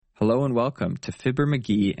Hello and welcome to Fibber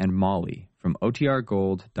McGee and Molly from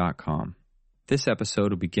OTRGold.com. This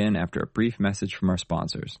episode will begin after a brief message from our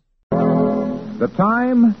sponsors. The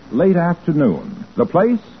time, late afternoon. The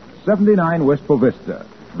place, 79 Wistful Vista.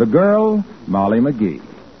 The girl, Molly McGee.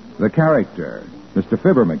 The character, Mr.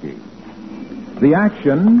 Fibber McGee. The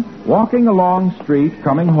action, walking along street,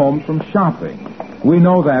 coming home from shopping. We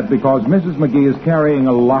know that because Mrs. McGee is carrying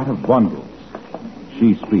a lot of bundles.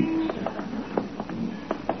 She speaks.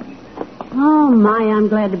 Oh, my, I'm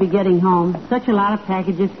glad to be getting home. Such a lot of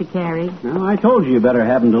packages to carry. Well, I told you better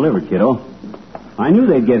have them delivered, kiddo. I knew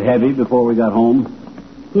they'd get heavy before we got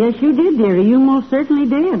home. Yes, you did, dearie. You most certainly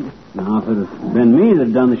did. Now, if it had been me that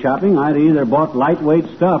had done the shopping, I'd either bought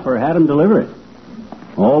lightweight stuff or had them deliver it.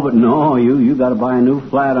 Oh, but no, you got to buy a new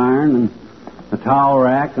flat iron and a towel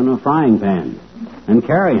rack and a frying pan and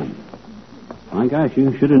carry them. My gosh,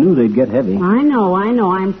 you should have knew they'd get heavy. I know.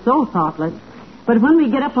 I'm so thoughtless. But when we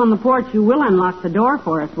get up on the porch, you will unlock the door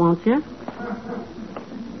for us, won't you?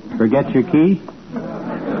 Forget your key?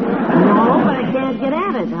 No, but I can't get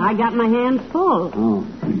at it. I got my hands full. Oh.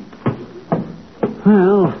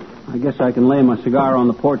 Well, I guess I can lay my cigar on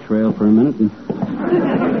the porch rail for a minute and...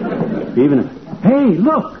 Even if... Hey,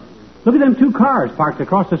 look! Look at them two cars parked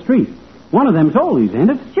across the street. One of them's Ole's, ain't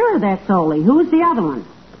it? Sure, that's Ole. Who's the other one?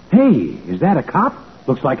 Hey, is that a cop?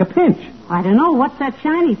 Looks like a pinch. I don't know. What's that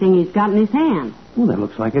shiny thing he's got in his hand? Oh, that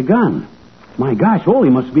looks like a gun. My gosh, Ole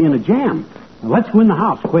must be in a jam. Now, let's go in the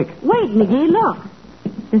house, quick. Wait, McGee, look.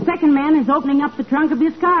 The second man is opening up the trunk of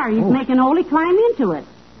his car. He's making Ole climb into it.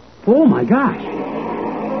 Oh, my gosh.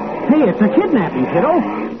 Hey, it's a kidnapping, kiddo.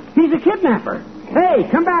 He's a kidnapper. Hey,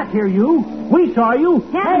 come back here, you. We saw you.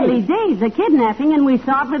 Heavenly days, a kidnapping, and we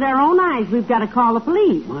saw it with our own eyes. We've got to call the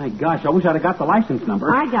police. My gosh, I wish I'd have got the license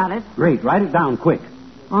number. I got it. Great, write it down, quick.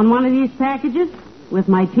 On one of these packages? With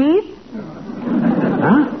my teeth?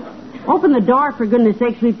 Huh? Open the door, for goodness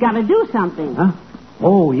sakes. We've got to do something. Huh?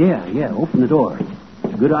 Oh, yeah, open the door.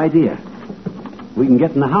 It's a good idea. We can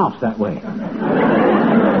get in the house that way.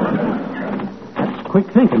 That's quick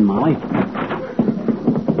thinking, Molly.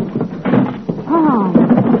 Oh.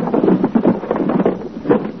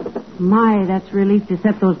 My, that's relief to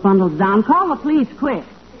set those bundles down. Call the police, quick.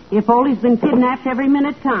 If Ole's been kidnapped, every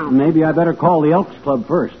minute counts. Maybe I better call the Elks Club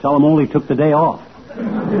first. Tell them Ole took the day off.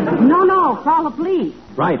 No, call the police.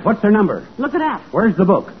 Right, what's their number? Look it up. Where's the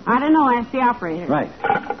book? I don't know, ask the operator. Right.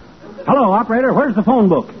 Hello, operator, where's the phone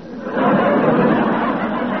book?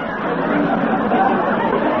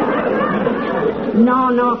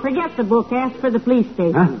 No, forget the book. Ask for the police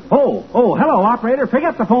station. Huh? Oh, hello, operator.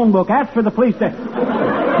 Forget the phone book. Ask for the police station.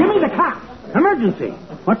 Give me the cops. Emergency.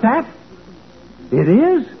 What's that? It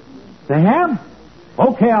is? They have?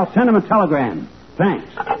 Okay, I'll send them a telegram.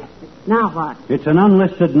 Thanks. Now what? It's an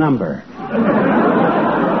unlisted number.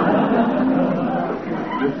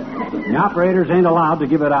 The operators ain't allowed to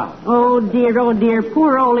give it out. Oh, dear.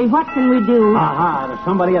 Poor Ole. What can we do? Aha, there's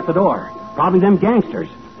somebody at the door. Probably them gangsters.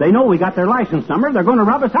 They know we got their license number. They're going to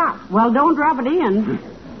rub us out. Well, don't rub it in.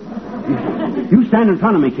 You stand in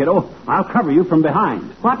front of me, kiddo. I'll cover you from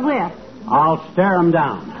behind. What with? I'll stare them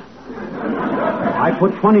down. I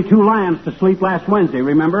put 22 lions to sleep last Wednesday,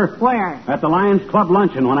 remember? Where? At the Lions Club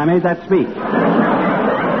luncheon when I made that speech.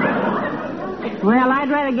 Well, I'd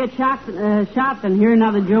rather get shot than hear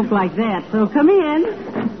another joke like that. So come in.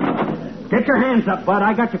 Get your hands up, Bud.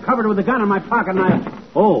 I got you covered with a gun in my pocket and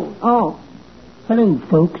Oh. Hello,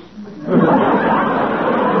 folks.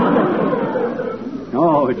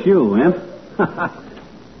 Oh, it's you, Imp.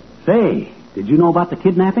 Say, did you know about the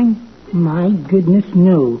kidnapping? My goodness,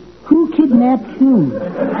 no. Who kidnapped whom?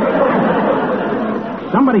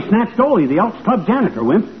 Somebody snatched Ole, the Elks Club janitor,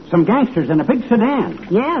 Wimp. Some gangsters in a big sedan.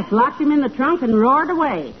 Yes, locked him in the trunk and roared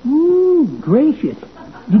away. Ooh, gracious.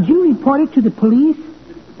 Did you report it to the police?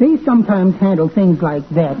 They sometimes handle things like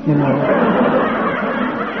that, you know.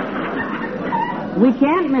 We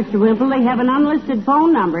can't, Mr. Wimple. They have an unlisted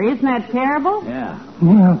phone number. Isn't that terrible? Yeah.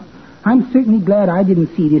 Well, I'm certainly glad I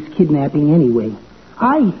didn't see this kidnapping anyway.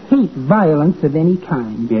 I hate violence of any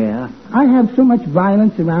kind. Yeah? I have so much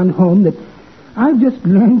violence around home that I've just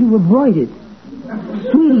learned to avoid it.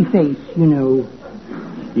 Sweetie face, you know.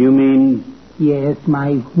 You mean? Yes,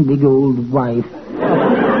 my big old wife.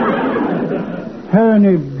 Her and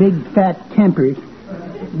her big fat tempers.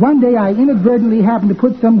 One day I inadvertently happened to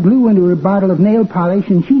put some glue into her bottle of nail polish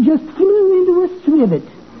and she just flew into a swivet.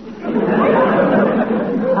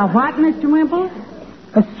 A what, Mr. Wimple?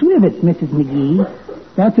 A swivet, Mrs. McGee.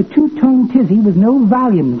 That's a two-tone tizzy with no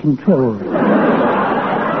volume control.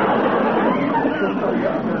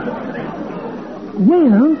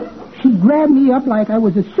 Well, She grabbed me up like I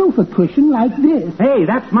was a sofa cushion like this. Hey,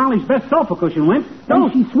 that's Molly's best sofa cushion, Wimp.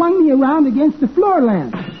 And she swung me around against the floor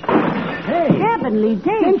lamp. Hey. Heavenly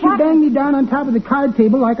days. Then she banged me down on top of the card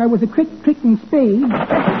table like I was a crick and spade.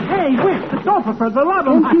 Hey, Wimp, the sofa, for the love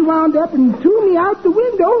of And she wound up and threw me out the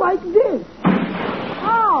window like this.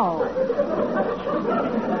 Oh.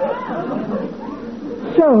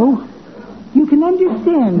 So, you can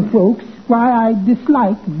understand, folks, why I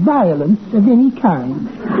dislike violence of any kind.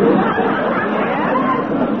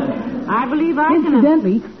 I believe I can...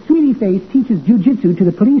 Incidentally, Sweetie Face teaches jujitsu to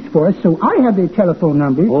the police force, so I have their telephone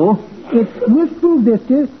number. Oh? It's Wistful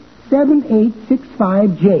Vista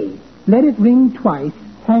 7865J. Let it ring twice,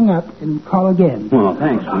 hang up, and call again. Well,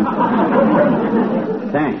 thanks,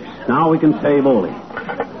 Wimp. Thanks. Now we can save Ole.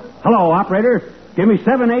 Hello, operator. Give me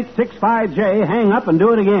 7865J, hang up, and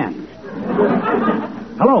do it again.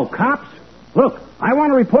 Hello, cops. Look, I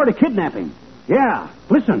want to report a kidnapping. Yeah,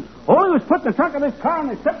 listen. Ole was put in the trunk of this car and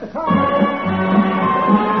they stripped the car.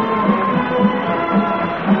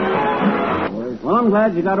 Well, I'm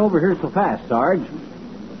glad you got over here so fast, Sarge.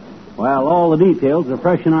 Well, all the details are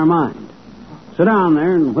fresh in our mind. Sit down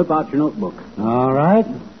there and whip out your notebook. All right.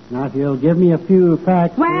 Now, if you'll give me a few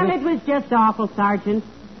facts. Well, it was just awful, Sergeant.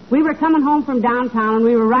 We were coming home from downtown, and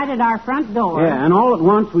we were right at our front door. Yeah, and all at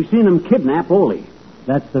once we seen them kidnap Ole.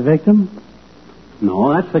 That's the victim?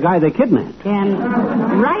 No, that's the guy they kidnapped. And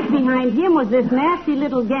right behind him was this nasty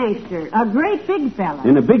little gangster, a great big fella,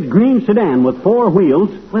 In a big green sedan with 4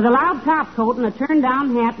 wheels with a loud top coat and a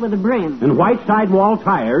turned-down hat with a brim, and white sidewall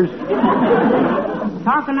tires.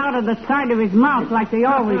 talking out of the side of his mouth like they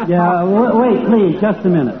always Yeah, talk. wait, please, just a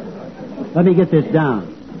minute. Let me get this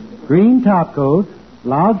down. Green top coat,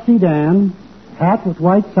 loud sedan, hat with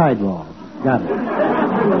white sidewalls. Got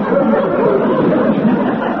it.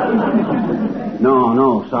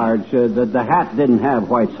 No, Sarge. The hat didn't have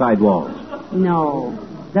white sidewalls. No,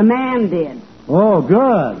 the man did. Oh,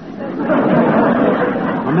 good.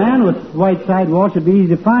 A man with white sidewalls should be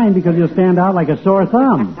easy to find because he'll stand out like a sore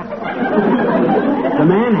thumb. The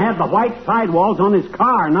man had the white sidewalls on his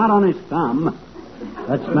car, not on his thumb.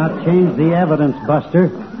 Let's not change the evidence, Buster.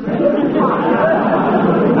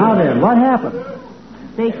 Now then, what happened?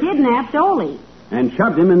 They kidnapped Ole, And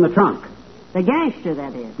shoved him in the trunk. the gangster,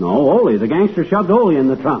 that is. No, Ole. The gangster shoved Ole in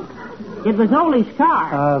the trunk. It was Ole's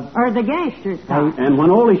car, or the gangster's car. And when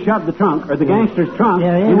Ole shoved the trunk, or the gangster's trunk...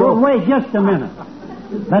 he wait just a minute.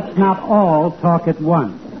 Let's not all talk at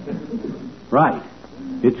once. Right.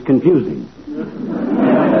 It's confusing.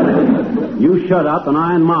 You shut up, and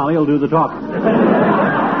I and Molly will do the talking.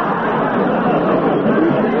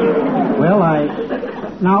 Well,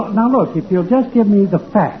 Now, look, if you'll just give me the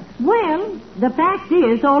facts. Well, the fact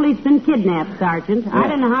is, Ole's been kidnapped, Sergeant. I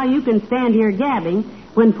don't know how you can stand here gabbing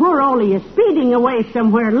when poor Ole is speeding away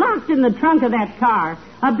somewhere, locked in the trunk of that car,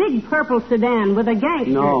 a big purple sedan with a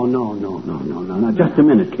gangster. No. Just a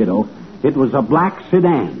minute, kiddo. It was a black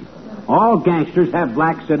sedan. All gangsters have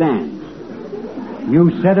black sedans.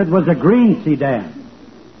 You said it was a green sedan.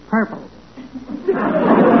 Purple.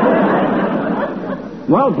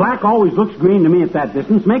 Well, black always looks green to me at that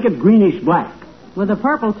distance. Make it greenish black. With a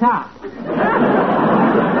purple top.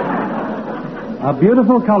 A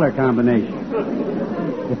beautiful color combination.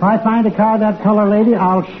 If I find a car that color, lady,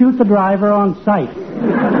 I'll shoot the driver on sight.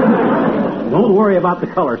 Don't worry about the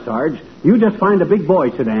color, Sarge. You just find a big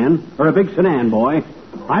boy sedan, or a big sedan boy.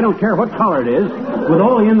 I don't care what color it is, with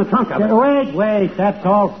Ole in the trunk of it. Wait, that's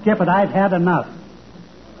all. Skip it. I've had enough.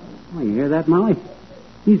 Oh, you hear that, Molly?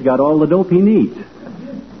 He's got all the dope he needs.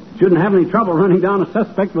 Shouldn't have any trouble running down a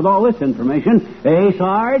suspect with all this information. Eh,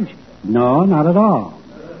 Sarge? No, not at all.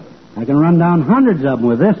 I can run down hundreds of them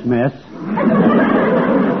with this mess.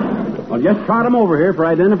 Well, just trot him over here for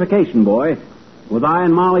identification, boy. With I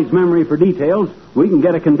and Molly's memory for details, we can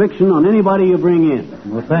get a conviction on anybody you bring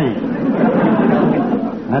in. Well, thanks.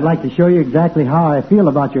 I'd like to show you exactly how I feel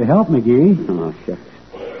about your help, McGee. Oh, shucks.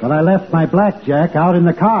 But I left my blackjack out in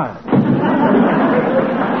the car.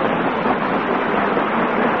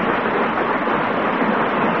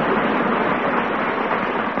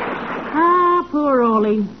 Poor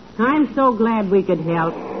Ole. I'm so glad we could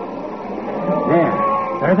help.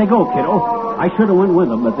 There they go, kiddo. I should have went with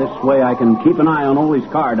them, but this way I can keep an eye on Ole's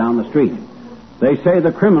car down the street. They say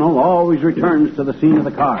the criminal always returns to the scene of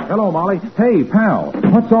the car. Hello, Molly. Hey, pal.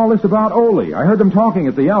 What's all this about Ole? I heard them talking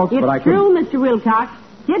at the Elks, but I It's couldn't... true, Mr. Wilcox.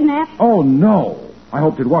 Kidnapped. Oh, no. I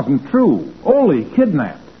hoped it wasn't true. Ole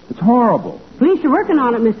kidnapped. It's horrible. Police are working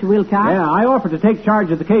on it, Mr. Wilcox. Yeah, I offered to take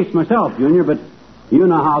charge of the case myself, Junior, but you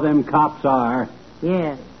know how them cops are.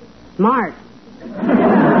 Yes. Smart.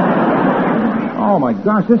 Oh, my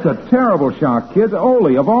gosh, this is a terrible shock, kids.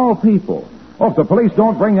 Ole, of all people. Oh, if the police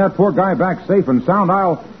don't bring that poor guy back safe and sound,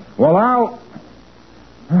 I'll...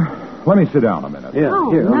 Let me sit down a minute. Yeah,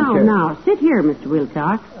 here, now. Sit here, Mr.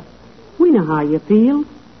 Wilcox. We know how you feel.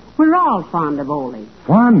 We're all fond of Ole.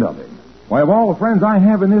 Fond of him? Why, of all the friends I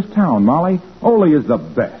have in this town, Molly, Ole is the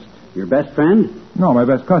best. Your best friend? No, my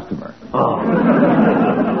best customer. Oh.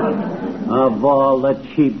 Of all the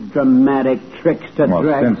cheap, dramatic tricks to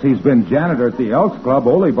drag... Since he's been janitor at the Elks Club,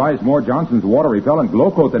 Ole buys more Johnson's water-repellent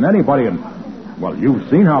glow coat than anybody, and... Well, you've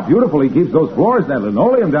seen how beautiful he keeps those floors, that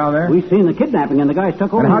linoleum down there. We've seen the kidnapping, and the guy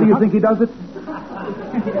stuck over... And how do you think he does it?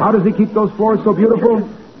 How does he keep those floors so beautiful?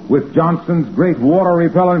 With Johnson's great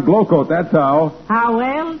water-repellent glow coat, that's how. How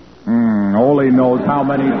well? Ole knows how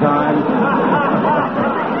many times...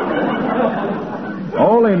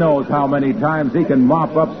 Ole knows how many times he can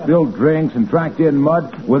mop up spilled drinks and tracked in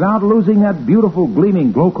mud without losing that beautiful,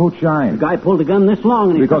 gleaming glow coat shine. The guy pulled a gun this long,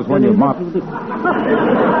 and he... Because when you mop...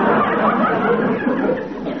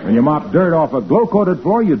 When you mop dirt off a glow-coated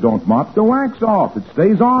floor, you don't mop the wax off. It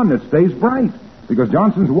stays on. It stays bright. Because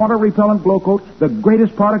Johnson's water-repellent glow coat, the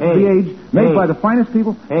greatest product of the age, made by the finest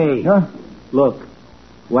people... Hey, look.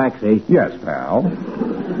 Waxy. Yes, pal.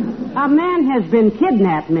 A man has been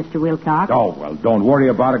kidnapped, Mr. Wilcox. Oh, well, don't worry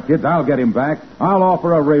about it, kids. I'll get him back. I'll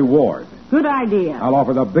offer a reward. Good idea. I'll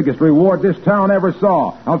offer the biggest reward this town ever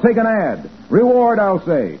saw. I'll take an ad. Reward, I'll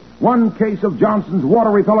say. 1 case of Johnson's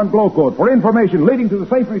water-repellent glow coat for information leading to the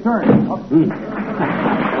safe return.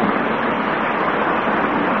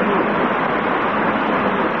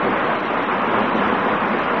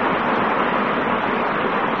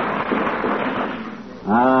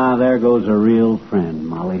 There goes a real friend,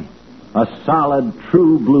 Molly. A solid,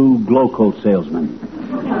 true blue glow coat salesman.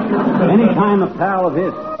 Anytime a pal of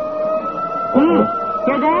his...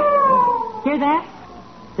 Hear that? Hear that?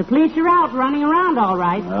 The police are out running around all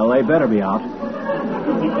right. Well, they better be out.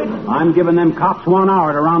 I'm giving them cops 1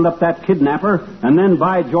 hour to round up that kidnapper, and then,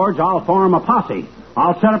 by George, I'll form a posse.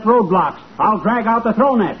 I'll set up roadblocks. I'll drag out the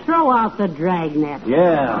throw net. Throw out the drag net.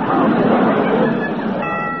 Yeah.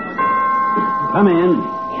 Come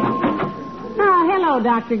in. Oh, hello,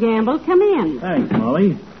 Dr. Gamble. Come in. Thanks,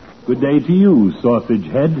 Molly. Good day to you, sausage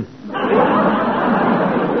head.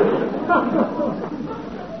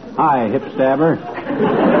 Hi, hip stabber.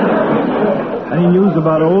 Any news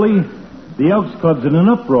about Ole? The Elks Club's in an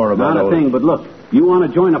uproar about Not a Ole. thing, but look, you want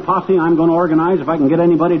to join a posse I'm going to organize if I can get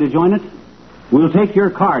anybody to join it? We'll take your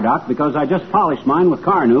car, Doc, because I just polished mine with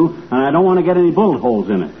Carnu, and I don't want to get any bullet holes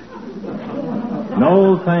in it.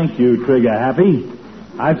 No, thank you, Trigger Happy.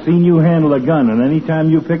 I've seen you handle a gun, and any time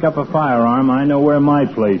you pick up a firearm, I know where my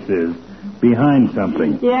place is. Behind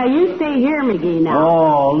something. Yeah, you stay here, McGee, now.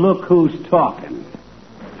 Oh, look who's talking.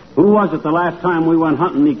 Who was it the last time we went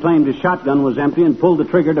hunting he claimed his shotgun was empty and pulled the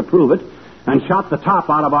trigger to prove it and shot the top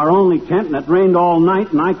out of our only tent, and it rained all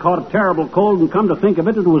night, and I caught a terrible cold, and come to think of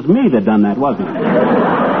it, it was me that done that, wasn't it?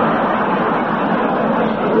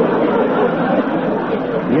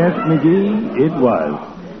 Yes, McGee, it was.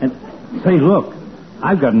 And, say, look,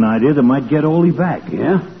 I've got an idea that might get Ole back.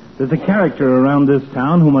 Yeah? There's a character around this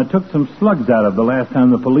town whom I took some slugs out of the last time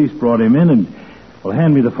the police brought him in, and, well,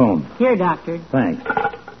 hand me the phone. Here, Doctor. Thanks.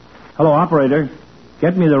 Hello, operator.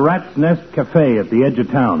 Get me the Rat's Nest Cafe at the edge of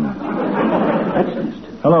town. Rat's Nest?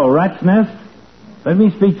 Hello, Rat's Nest? Let me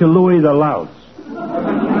speak to Louis the Louse.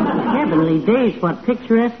 Heavenly days, what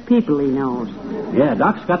picturesque people he knows. Yeah,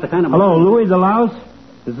 Doc's got the kind of... Hello, Louis the Louse?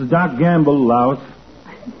 This is Doc Gamble, Louse.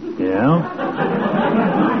 Yeah?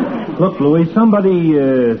 Look, Louis, somebody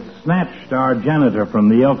snatched our janitor from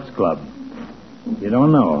the Elks Club. You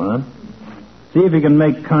don't know, huh? See if you can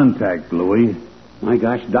make contact, Louis. My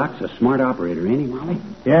gosh, Doc's a smart operator, ain't he, Molly?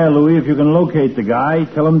 Yeah, Louis, if you can locate the guy,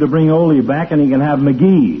 tell him to bring Ole back and he can have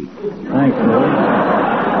McGee. Thanks, Louis.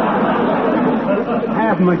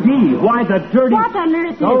 Have McGee? Why, the dirty... What on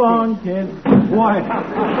earth is So long, kid. Why?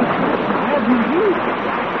 Have McGee.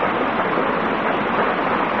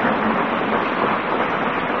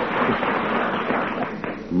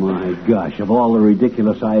 My gosh, of all the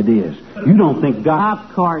ridiculous ideas. You don't think Doc...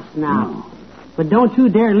 Of course not. But don't you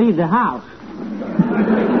dare leave the house.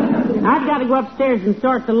 I've got to go upstairs and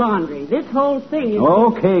sort the laundry. This whole thing is...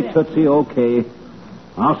 Okay, Tootsie, okay.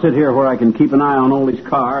 I'll sit here where I can keep an eye on Ole's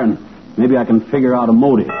car, and maybe I can figure out a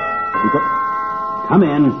motive. Come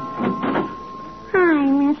in. Hi,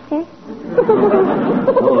 mister.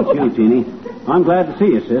 Oh, it's you, Teeny. I'm glad to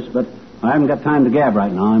see you, sis, but I haven't got time to gab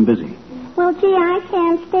right now. I'm busy. Well, gee, I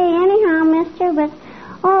can't stay anyhow, mister, but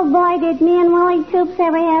Oh, boy, did me and Willie Toops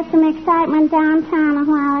ever have some excitement downtown a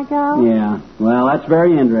while ago. Yeah. Well, that's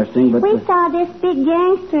very interesting, but... We saw this big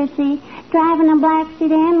gangster, see, driving a black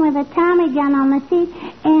sedan with a Tommy gun on the seat,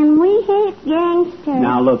 and we hate gangsters.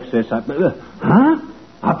 Now, look, sis, huh?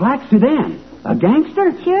 A black sedan? A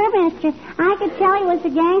gangster? Sure, mister. I could tell he was a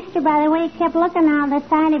gangster by the way he kept looking out of the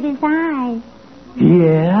side of his eyes.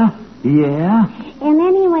 Yeah. And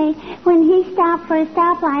anyway, when he stopped for a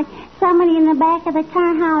stoplight, somebody in the back of the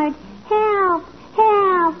car hollered, "Help!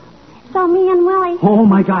 Help!" So me and Willie... Oh,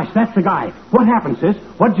 my gosh, that's the guy. What happened, sis?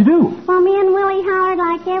 What'd you do? Well, me and Willie hollered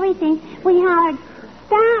like everything. We hollered,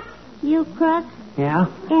 "Stop, you crook." Yeah?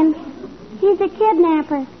 And he's a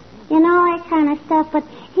kidnapper and all that kind of stuff, but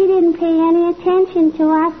he didn't pay any attention to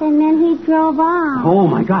us, and then he drove off. Oh,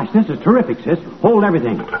 my gosh, this is terrific, sis. Hold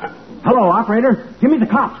everything. Hello, operator. Give me the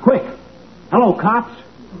cops, quick. Hello, cops.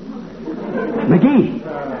 McGee.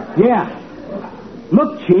 Yeah.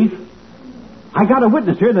 Look, Chief. I got a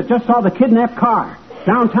witness here that just saw the kidnapped car.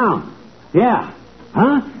 Downtown. Yeah.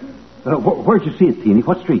 Huh? Where'd you see it, Teeny?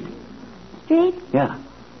 What street? Street? Yeah.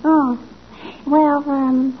 Oh. Well,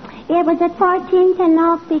 it was at 14th and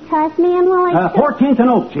Oak because me and Willie... 14th and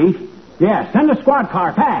Oak, Chief. Yeah, send a squad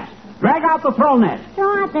car, fast. Drag out the throw net.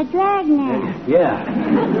 Throw out the dragnet. Yeah.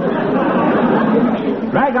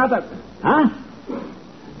 Drag out the... Huh?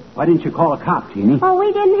 Why didn't you call a cop, Teeny? Oh,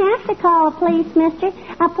 we didn't have to call a police, mister.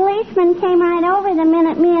 A policeman came right over the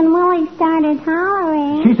minute me and Willie started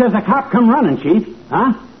hollering. She says a cop come running, Chief.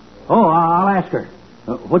 Huh? Oh, I'll ask her.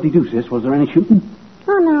 What'd he do, sis? Was there any shooting?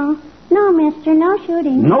 Oh, no. No, mister, no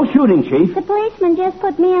shooting. No shooting, Chief. The policeman just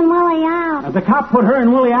put me and Willie out. The cop put her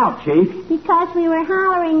and Willie out, Chief. Because we were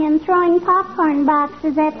hollering and throwing popcorn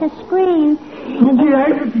boxes at the screen.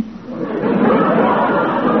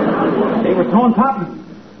 They were throwing popcorn.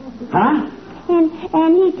 Huh?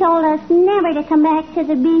 And he told us never to come back to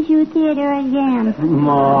the Bijou Theater again. So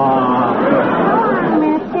long,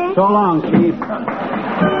 mister. So long, Chief.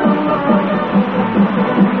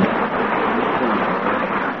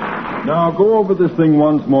 Now, go over this thing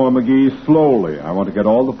once more, McGee, slowly. I want to get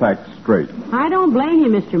all the facts straight. I don't blame you,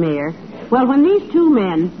 Mr. Mayor. Well, when these two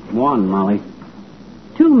men... One, Molly.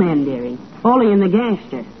 Two men, dearie. Ole and the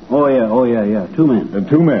gangster. Oh, yeah. 2 men. And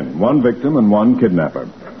 2 men, 1 victim and 1 kidnapper.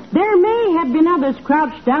 There may have been others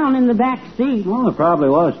crouched down in the back seat. Well, there probably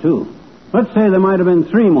was, too. Let's say there might have been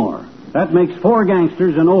 3 more. That makes 4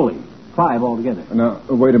 gangsters and Ole. 5 altogether. Now,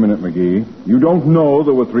 wait a minute, McGee. You don't know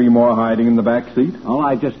there were 3 more hiding in the back seat? Oh,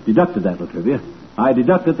 I just deducted that, Latrivia. I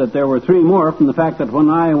deducted that there were 3 more from the fact that when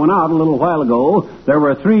I went out a little while ago, there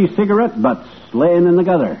were 3 cigarette butts laying in the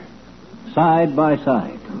gutter, side by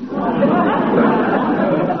side.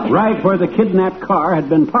 Right where the kidnapped car had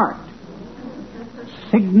been parked.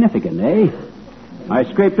 Significant, eh? I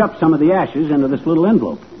scraped up some of the ashes into this little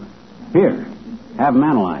envelope. Here, have them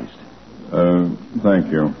analyzed.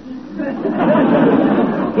 Thank you.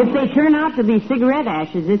 If they turn out to be cigarette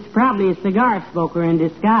ashes, it's probably a cigar smoker in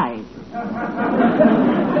disguise.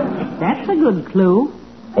 That's a good clue.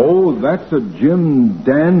 Oh, that's a Jim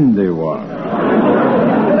Dandy one.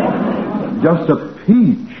 Just a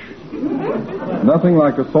peach. Nothing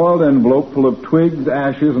like a soiled envelope full of twigs,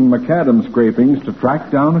 ashes, and macadam scrapings to track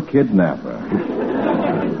down a kidnapper.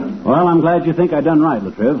 Well, I'm glad you think I done right,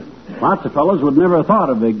 Latriv. Lots of fellows would never have thought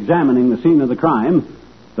of examining the scene of the crime.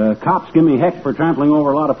 The cops give me heck for trampling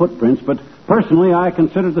over a lot of footprints, but personally I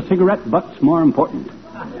consider the cigarette butts more important.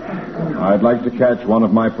 I'd like to catch one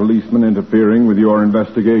of my policemen interfering with your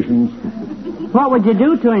investigations. What would you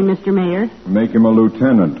do to him, Mr. Mayor? Make him a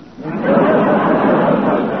lieutenant.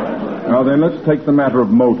 Now then, let's take the matter of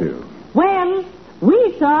motive. Well,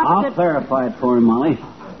 we thought I'll clarify it for him, Molly.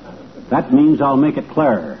 That means I'll make it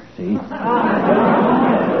clearer, see?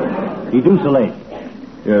 Educilate.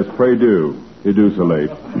 Yes, pray do.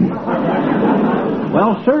 Educilate.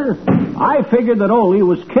 Well, sir, I figured that Ole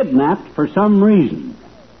was kidnapped for some reason.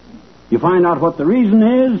 You find out what the reason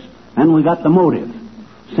is, and we got the motive.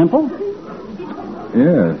 Simple?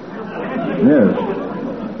 Yes.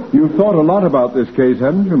 You've thought a lot about this case,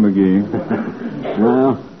 haven't you, McGee?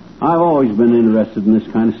 Well, I've always been interested in this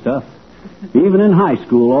kind of stuff. Even in high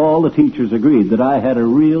school, all the teachers agreed that I had a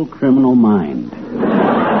real criminal mind.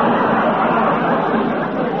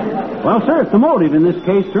 Well, sir, if the motive in this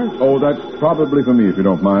case turns... Oh, that's probably for me, if you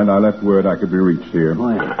don't mind. I left word I could be reached here. Oh,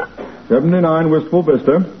 yeah. 79 Wistful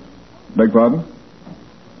Vista. Beg pardon?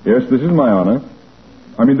 Yes, this is my honor.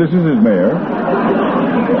 I mean, this is his mayor.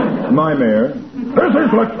 My mayor. This is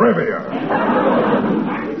Latrivia.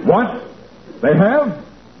 What? They have?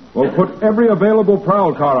 Well, put every available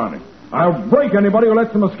prowl car on it. I'll break anybody who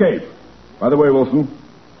lets them escape. By the way, Wilson,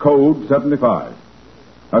 code 75.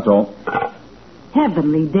 That's all.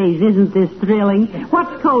 Heavenly days, isn't this thrilling?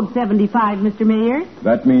 What's code 75, Mr. Mayor?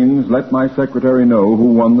 That means let my secretary know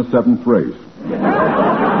who won the 7th race.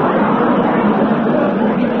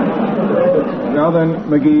 Now then,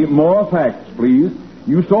 McGee, more facts, please.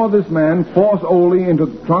 You saw this man force Ole into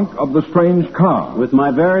the trunk of the strange car. With my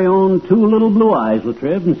very own 2 little blue eyes,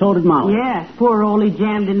 Latriv, and so did Molly. Yes, poor Ole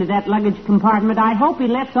jammed into that luggage compartment. I hope he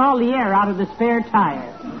lets all the air out of the spare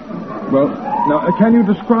tire. Well, now, can you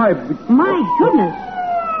describe the... My goodness.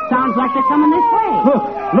 Sounds like they're coming this way.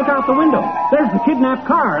 Look out the window. There's the kidnapped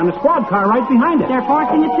car and the squad car right behind it. They're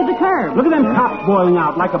forcing it to the curb. Look at them tops boiling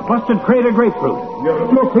out like a busted crate of grapefruit.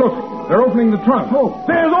 Look. They're opening the trunk. Oh,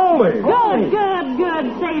 there's Ole.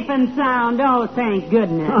 Good. Safe and sound. Oh, thank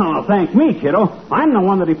goodness. Oh, thank me, kiddo. I'm the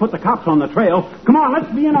one that he put the cops on the trail. Come on,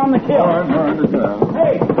 let's be in on the kill. All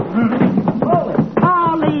right. Hey.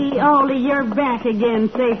 Ole, you're back again,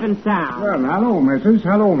 safe and sound. Well, hello, missus.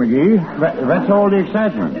 Hello, McGee. That's all the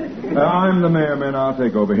excitement. I'm the mayor, man. I'll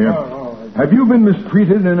take over here. Have you been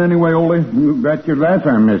mistreated in any way, Ole? You bet your life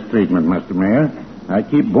I'm mistreatment, Mr. Mayor. I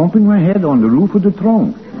keep bumping my head on the roof of the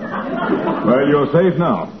trunk. Well, you're safe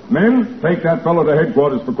now. Men, take that fellow to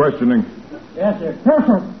headquarters for questioning. Yes, sir.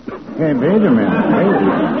 Perfect. Hey, wait a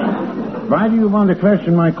minute. Why do you want to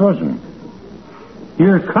question my cousin?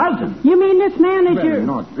 Your cousin? You mean this man is Well, your...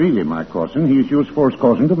 not really my cousin. He's your first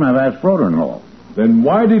cousin to my wife's brother-in-law. Then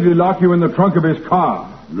why did he lock you in the trunk of his car?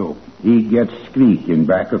 Look, he gets squeaking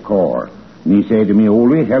back a car. And he said to me,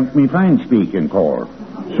 Ole, help me find squeaking car.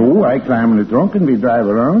 So I climb in the trunk and we drive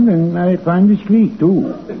around and I find the squeak,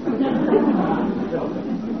 too.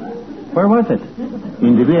 Where was it?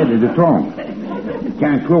 In the bed of the trunk.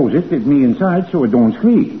 Can't close it. It's me inside, so it don't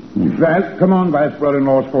squeak. Well, come on, Vice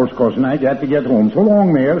Brother-in-law's first cousin. I got to get home. So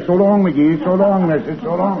long, Mayor. So long, McGee. So long, Message.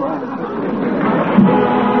 So long.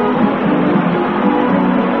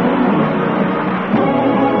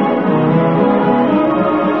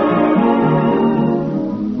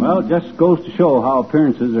 Well, it just goes to show how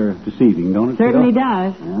appearances are deceiving, don't it? Certainly kiddo?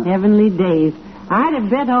 does. Yeah. Heavenly days. I'd have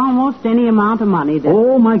bet almost any amount of money that...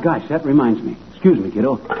 Oh, my gosh, that reminds me. Excuse me,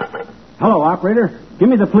 kiddo. Hello, operator. Give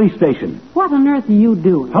me the police station. What on earth are you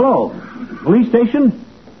doing? Hello. Police station?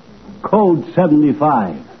 Code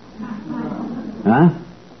 75. Huh?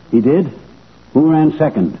 He did? Who ran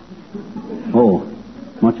second? Oh,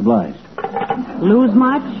 much obliged. Lose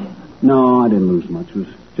much? No, I didn't lose much. It was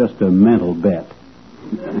just a mental bet.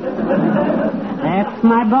 That's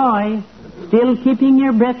my boy. Still keeping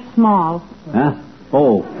your breath small. Huh?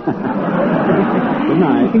 Oh. Good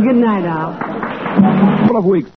night. Good night, Al. A couple of weeks